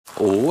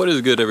What is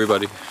good,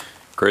 everybody?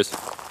 Chris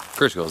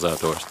Goes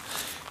Outdoors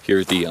here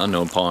at the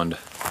Unknown Pond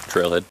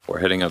trailhead. We're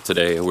heading up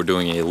today. We're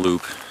doing a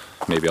loop.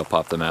 Maybe I'll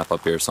pop the map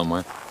up here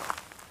somewhere.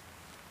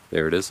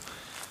 There it is.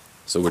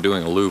 So we're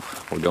doing a loop.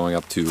 We're going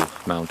up to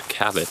Mt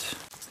Cabot,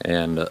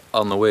 and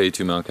on the way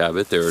to Mt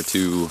Cabot there are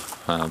two,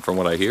 from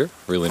what I hear,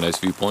 really nice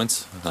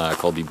viewpoints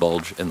called the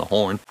Buldge and the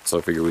Horn. So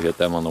I figure we hit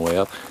them on the way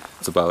up.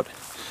 It's about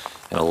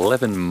an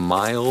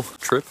 11-mile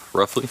trip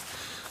roughly,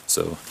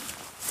 so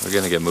we're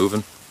gonna get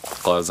moving.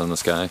 Clouds in the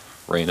sky,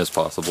 rain as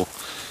possible,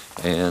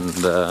 and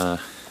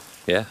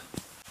yeah,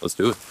 let's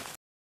do it.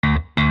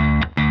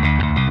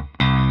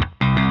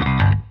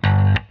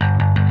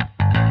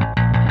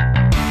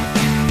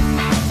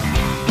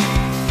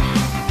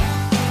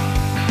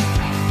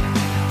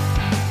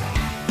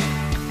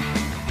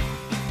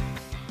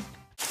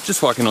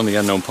 Just walking on the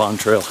Unknown Pond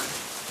Trail.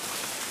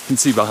 You can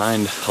see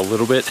behind a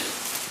little bit,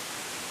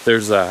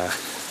 there's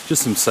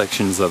just some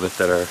sections of it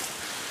that are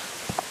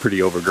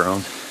pretty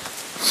overgrown.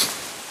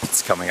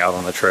 It's coming out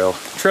on the trail.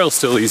 The trail's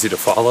still easy to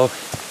follow,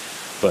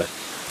 but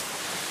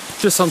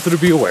just something to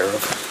be aware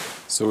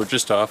of. So we're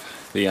just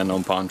off the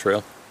Unknown Pond Trail.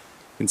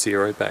 You can see it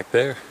right back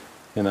there,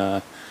 and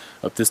up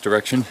this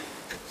direction.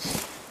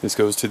 This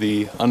goes to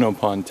the Unknown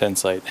Pond tent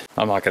site.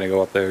 I'm not gonna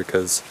go up there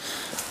because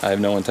I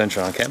have no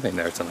intention on camping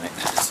there tonight.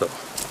 So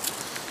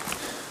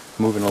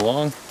moving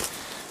along,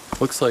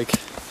 looks like,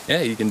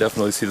 yeah, you can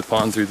definitely see the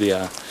pond through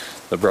the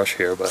brush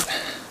here, but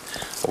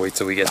I'll wait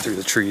till we get through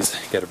the trees,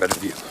 get a better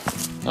view.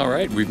 All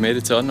right, we've made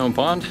it to Unknown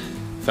Pond.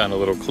 Found a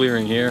little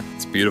clearing here.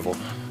 It's beautiful.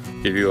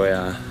 Give you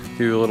a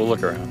little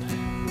look around.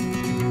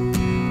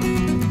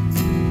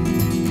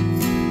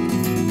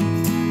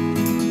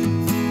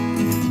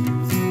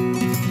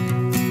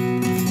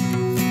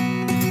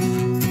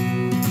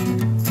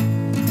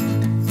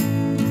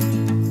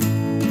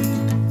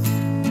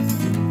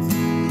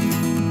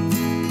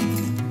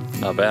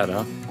 Not bad,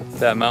 huh?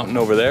 That mountain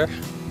over there,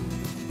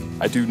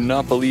 I do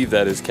not believe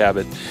that is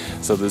Cabot.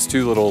 So there's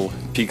two little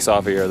peaks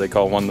off here. They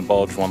call one the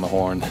Buldge, one the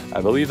Horn.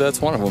 I believe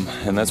that's one of them,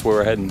 and that's where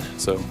we're heading.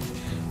 So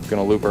we're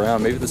gonna loop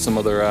around. Maybe there's some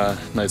other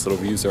nice little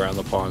views around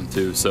the pond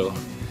too. So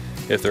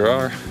if there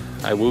are,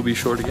 I will be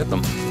sure to get them.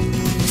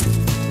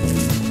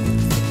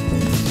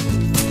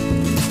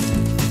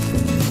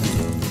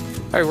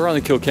 All right, we're on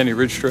the Kilkenny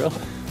Ridge Trail.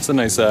 It's a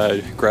nice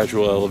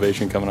gradual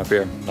elevation coming up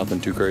here. Nothing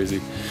too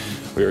crazy.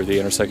 We're at the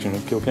intersection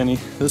of Kilkenny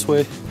this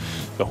way,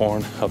 the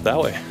Horn up that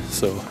way.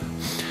 So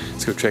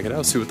let's go check it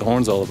out, see what the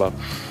Horn's all about.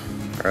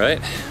 All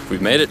right,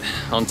 we've made it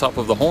on top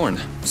of the Horn.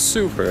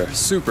 Super,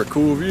 super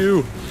cool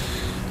view.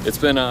 It's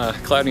been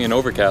cloudy and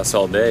overcast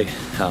all day.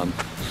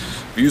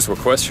 Views were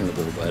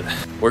questionable, but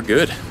we're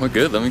good. We're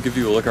good. Let me give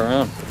you a look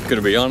around. I'm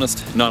gonna be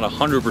honest, not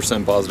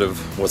 100%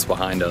 positive what's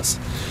behind us.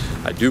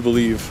 I do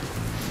believe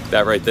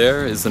that right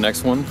there is the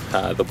next one,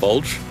 the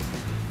Buldge,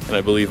 and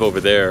I believe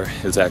over there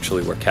is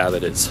actually where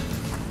Cabot is.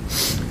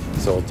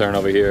 So I'll turn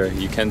over here.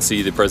 You can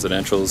see the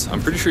presidentials.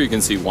 I'm pretty sure you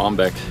can see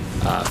Wambeck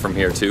from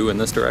here too in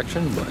this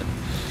direction, but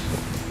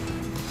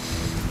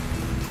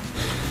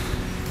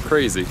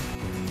crazy.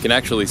 You can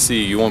actually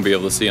see, you won't be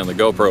able to see on the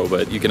GoPro,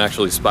 but you can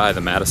actually spy the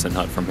Madison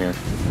hut from here.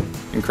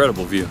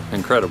 Incredible view,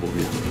 incredible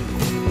view.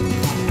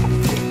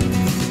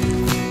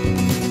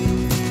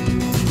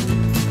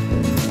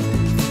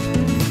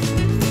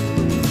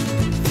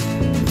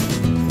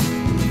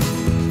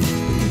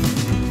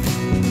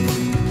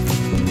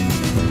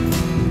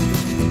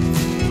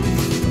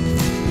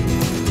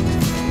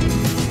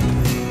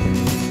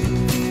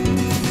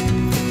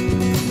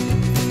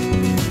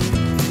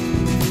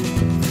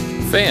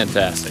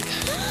 Fantastic.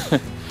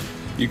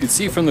 You could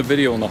see from the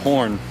video on the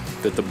Horn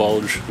that the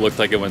Buldge looked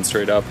like it went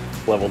straight up,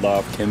 leveled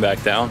off, came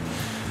back down.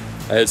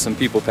 I had some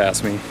people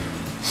pass me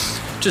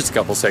just a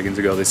couple seconds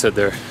ago. They said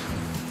they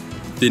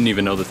didn't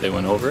even know that they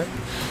went over it.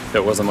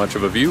 There wasn't much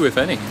of a view, if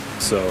any.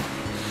 So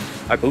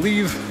I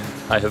believe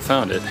I have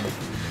found it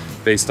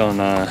based on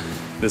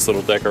this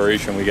little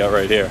decoration we got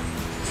right here.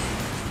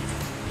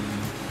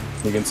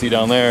 You can see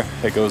down there,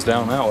 it goes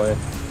down that way.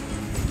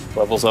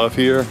 Levels off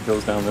here,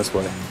 goes down this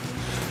way.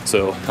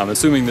 So I'm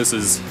assuming this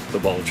is the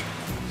Buldge.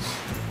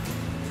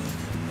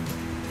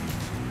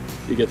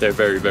 You get there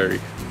very, very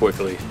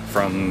quickly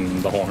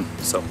from the Horn.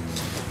 So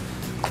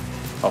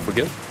off we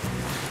go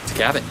to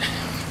Cabot.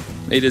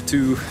 Made it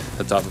to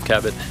the top of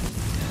Cabot.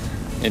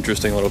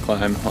 Interesting little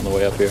climb on the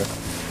way up here.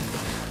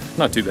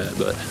 Not too bad,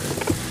 but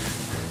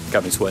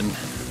got me sweating.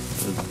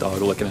 The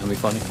dog looking at me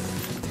funny.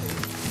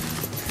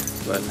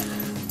 But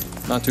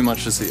not too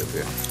much to see up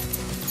here.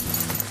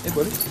 Hey,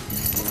 buddy.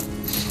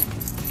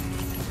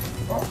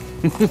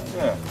 I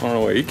don't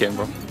know where he came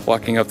from.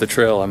 Walking up the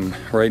trail, I'm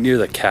right near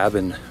the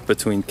cabin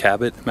between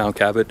Cabot, Mt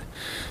Cabot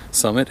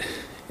summit,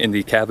 and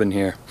the cabin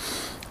here.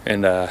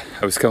 And I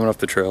was coming up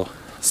the trail,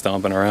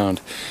 stomping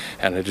around,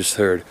 and I just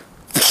heard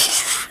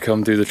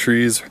come through the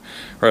trees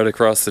right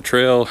across the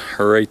trail,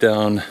 right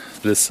down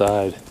this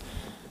side.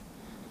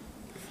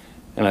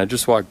 And I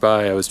just walked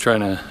by.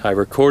 I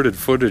recorded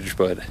footage,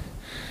 but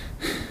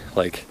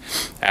like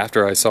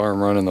after I saw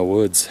him run in the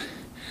woods,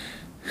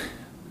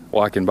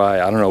 walking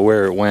by. I don't know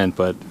where it went,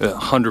 but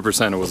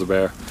 100% it was a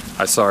bear.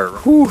 I saw it.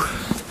 Whew.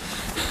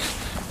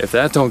 If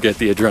that don't get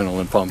the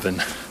adrenaline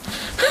pumping.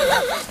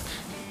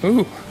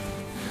 Ooh,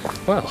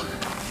 well,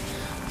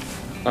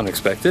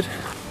 unexpected.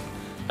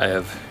 I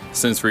have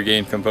since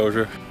regained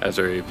composure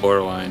after a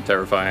borderline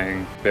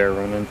terrifying bear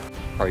run-in,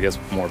 or I guess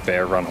more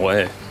bear run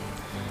away.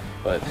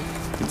 But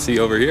you can see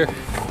over here,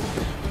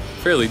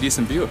 fairly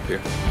decent view up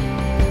here.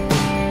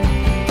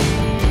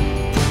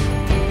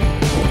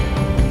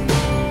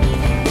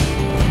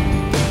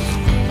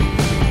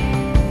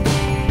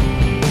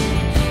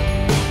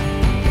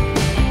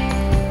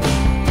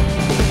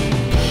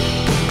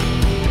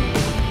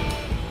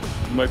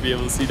 You might be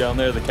able to see down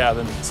there the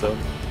cabin, so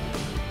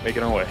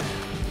making our way.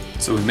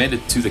 So we made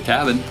it to the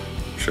cabin.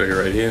 I'll show you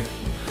right here.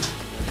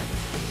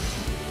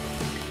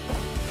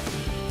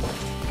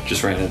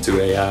 Just ran into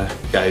a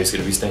guy who's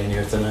gonna be staying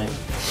here tonight.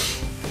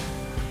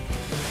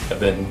 I've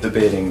been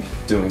debating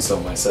doing so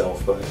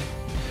myself, but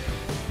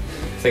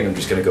I think I'm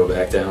just gonna go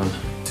back down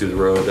to the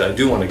road. I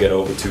do want to get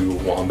over to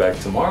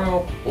Wombeck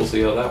tomorrow. We'll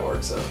see how that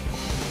works out.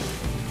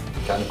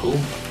 Kind of cool.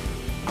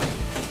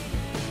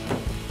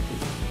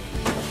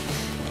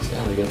 So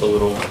yeah, they got the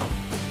little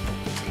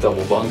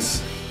double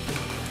bunks.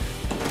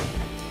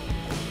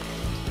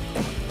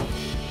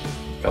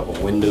 Couple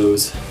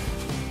windows,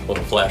 a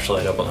little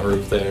flashlight up on the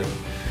roof there,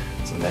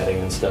 some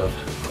netting and stuff.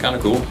 Kind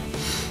of cool.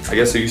 I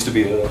guess there used to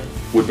be a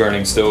wood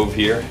burning stove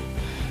here.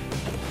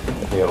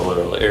 You got a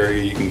little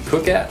area you can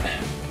cook at.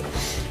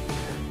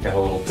 Got a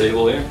little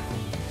table here.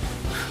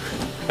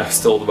 I was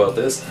told about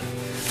this.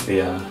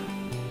 The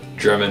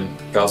German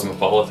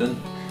Cosmopolitan.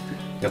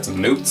 Got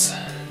some notes.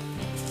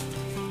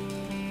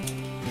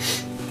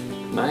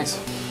 Nice.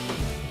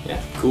 Yeah,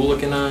 cool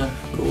looking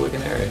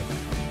area.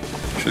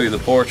 Show you the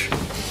porch.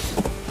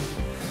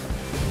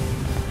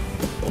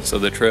 So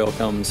the trail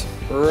comes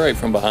right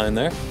from behind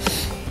there.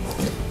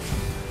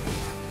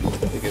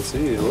 You can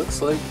see it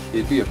looks like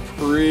it'd be a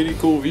pretty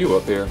cool view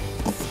up here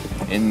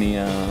in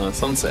the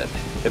sunset,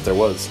 if there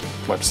was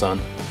much sun,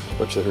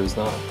 which there is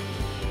not.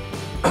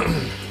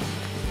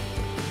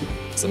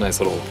 It's a nice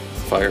little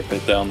fire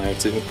pit down there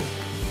too.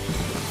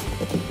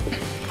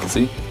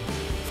 See?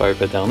 Fire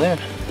pit down there.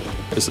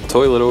 There's a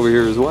toilet over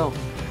here as well.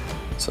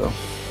 So,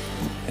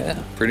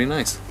 yeah, pretty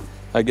nice.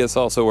 I guess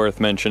also worth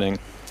mentioning,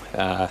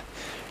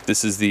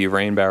 this is the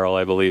rain barrel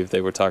I believe they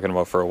were talking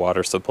about for a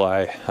water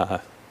supply.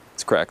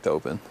 It's cracked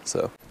open,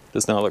 so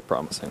does not look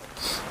promising.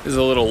 There's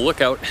a little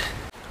lookout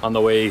on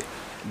the way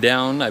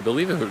down. I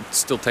believe it's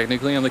still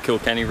technically on the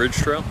Kilkenny Ridge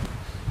Trail.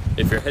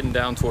 If you're heading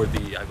down toward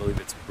the, I believe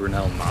it's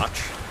Brunel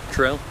Notch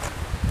Trail,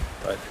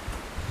 but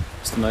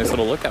just a nice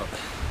little lookout.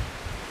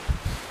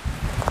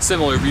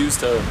 Similar views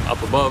to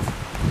up above,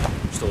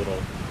 just a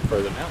little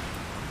further down.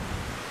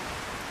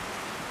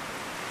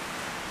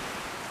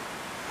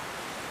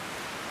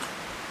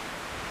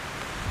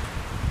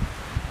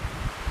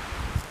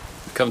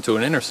 Come to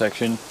an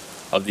intersection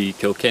of the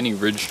Kilkenny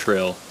Ridge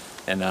Trail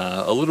and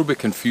a little bit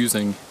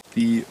confusing,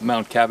 the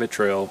Mt Cabot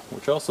Trail,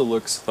 which also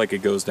looks like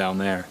it goes down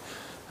there.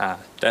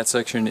 That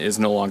section is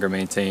no longer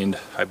maintained.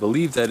 I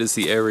believe that is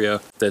the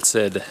area that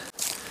said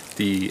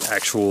the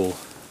actual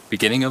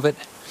beginning of it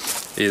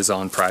is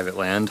on private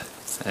land,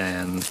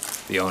 and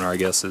the owner, I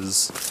guess,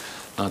 is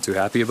not too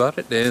happy about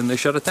it, and they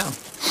shut it down.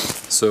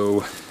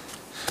 So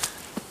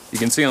you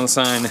can see on the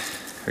sign,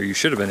 or you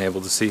should have been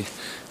able to see,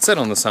 it said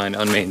on the sign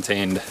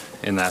unmaintained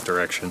in that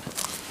direction.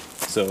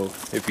 So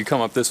if you come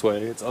up this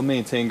way, it's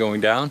unmaintained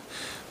going down,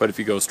 but if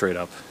you go straight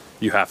up,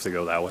 you have to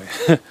go that way.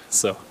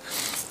 So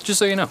just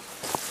so you know,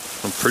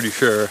 I'm pretty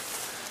sure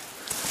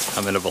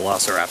I'm in a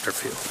velociraptor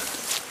field.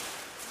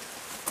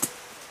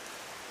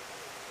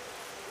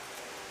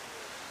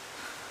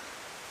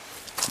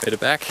 Made it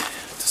back to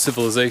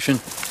civilization,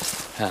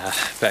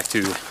 back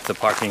to the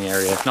parking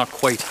area. Not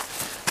quite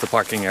the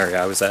parking area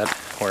I was at,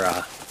 or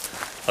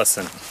less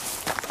than,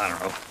 I don't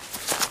know,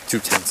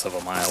 0.2 of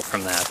a mile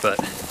from that, but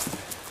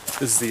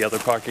this is the other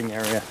parking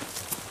area.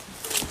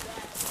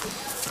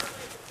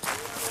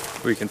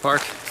 We can park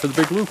for the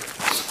big loop.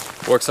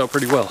 Works out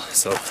pretty well,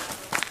 so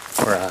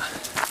we're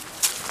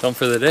done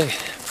for the day.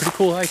 Pretty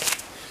cool hike.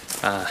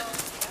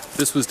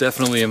 This was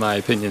definitely, in my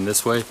opinion,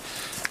 this way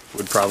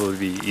would probably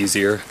be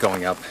easier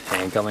going up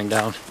and coming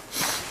down.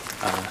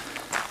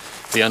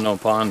 The unknown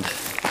pond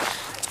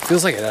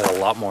feels like it had a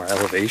lot more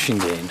elevation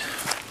gain,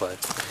 but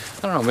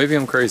I don't know, maybe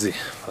I'm crazy.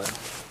 But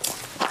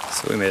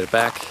so we made it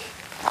back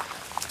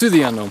to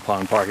the unknown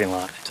pond parking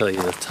lot. Tell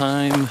you the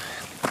time,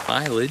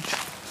 mileage.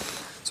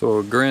 So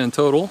a grand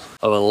total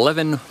of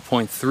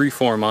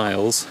 11.34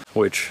 miles,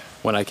 which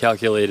when I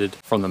calculated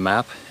from the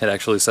map, it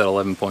actually said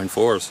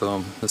 11.4, so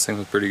this thing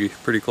was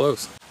pretty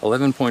close.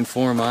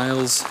 11.4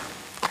 miles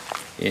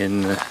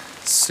in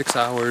 6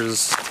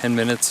 hours, 10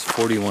 minutes,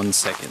 41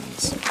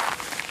 seconds.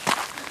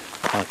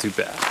 Not too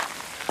bad.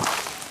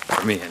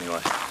 For me,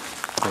 anyway.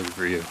 Maybe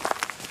for you.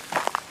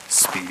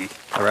 Speedy.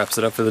 That wraps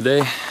it up for the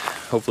day.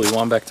 Hopefully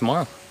Wombeck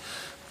tomorrow.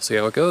 See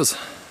how it goes.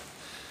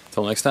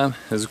 Until next time,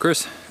 this is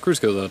Chris. Chris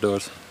Goes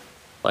Outdoors.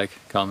 Like,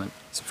 comment,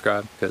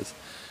 subscribe, because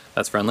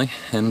that's friendly,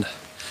 and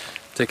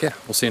take care.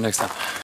 We'll see you next time.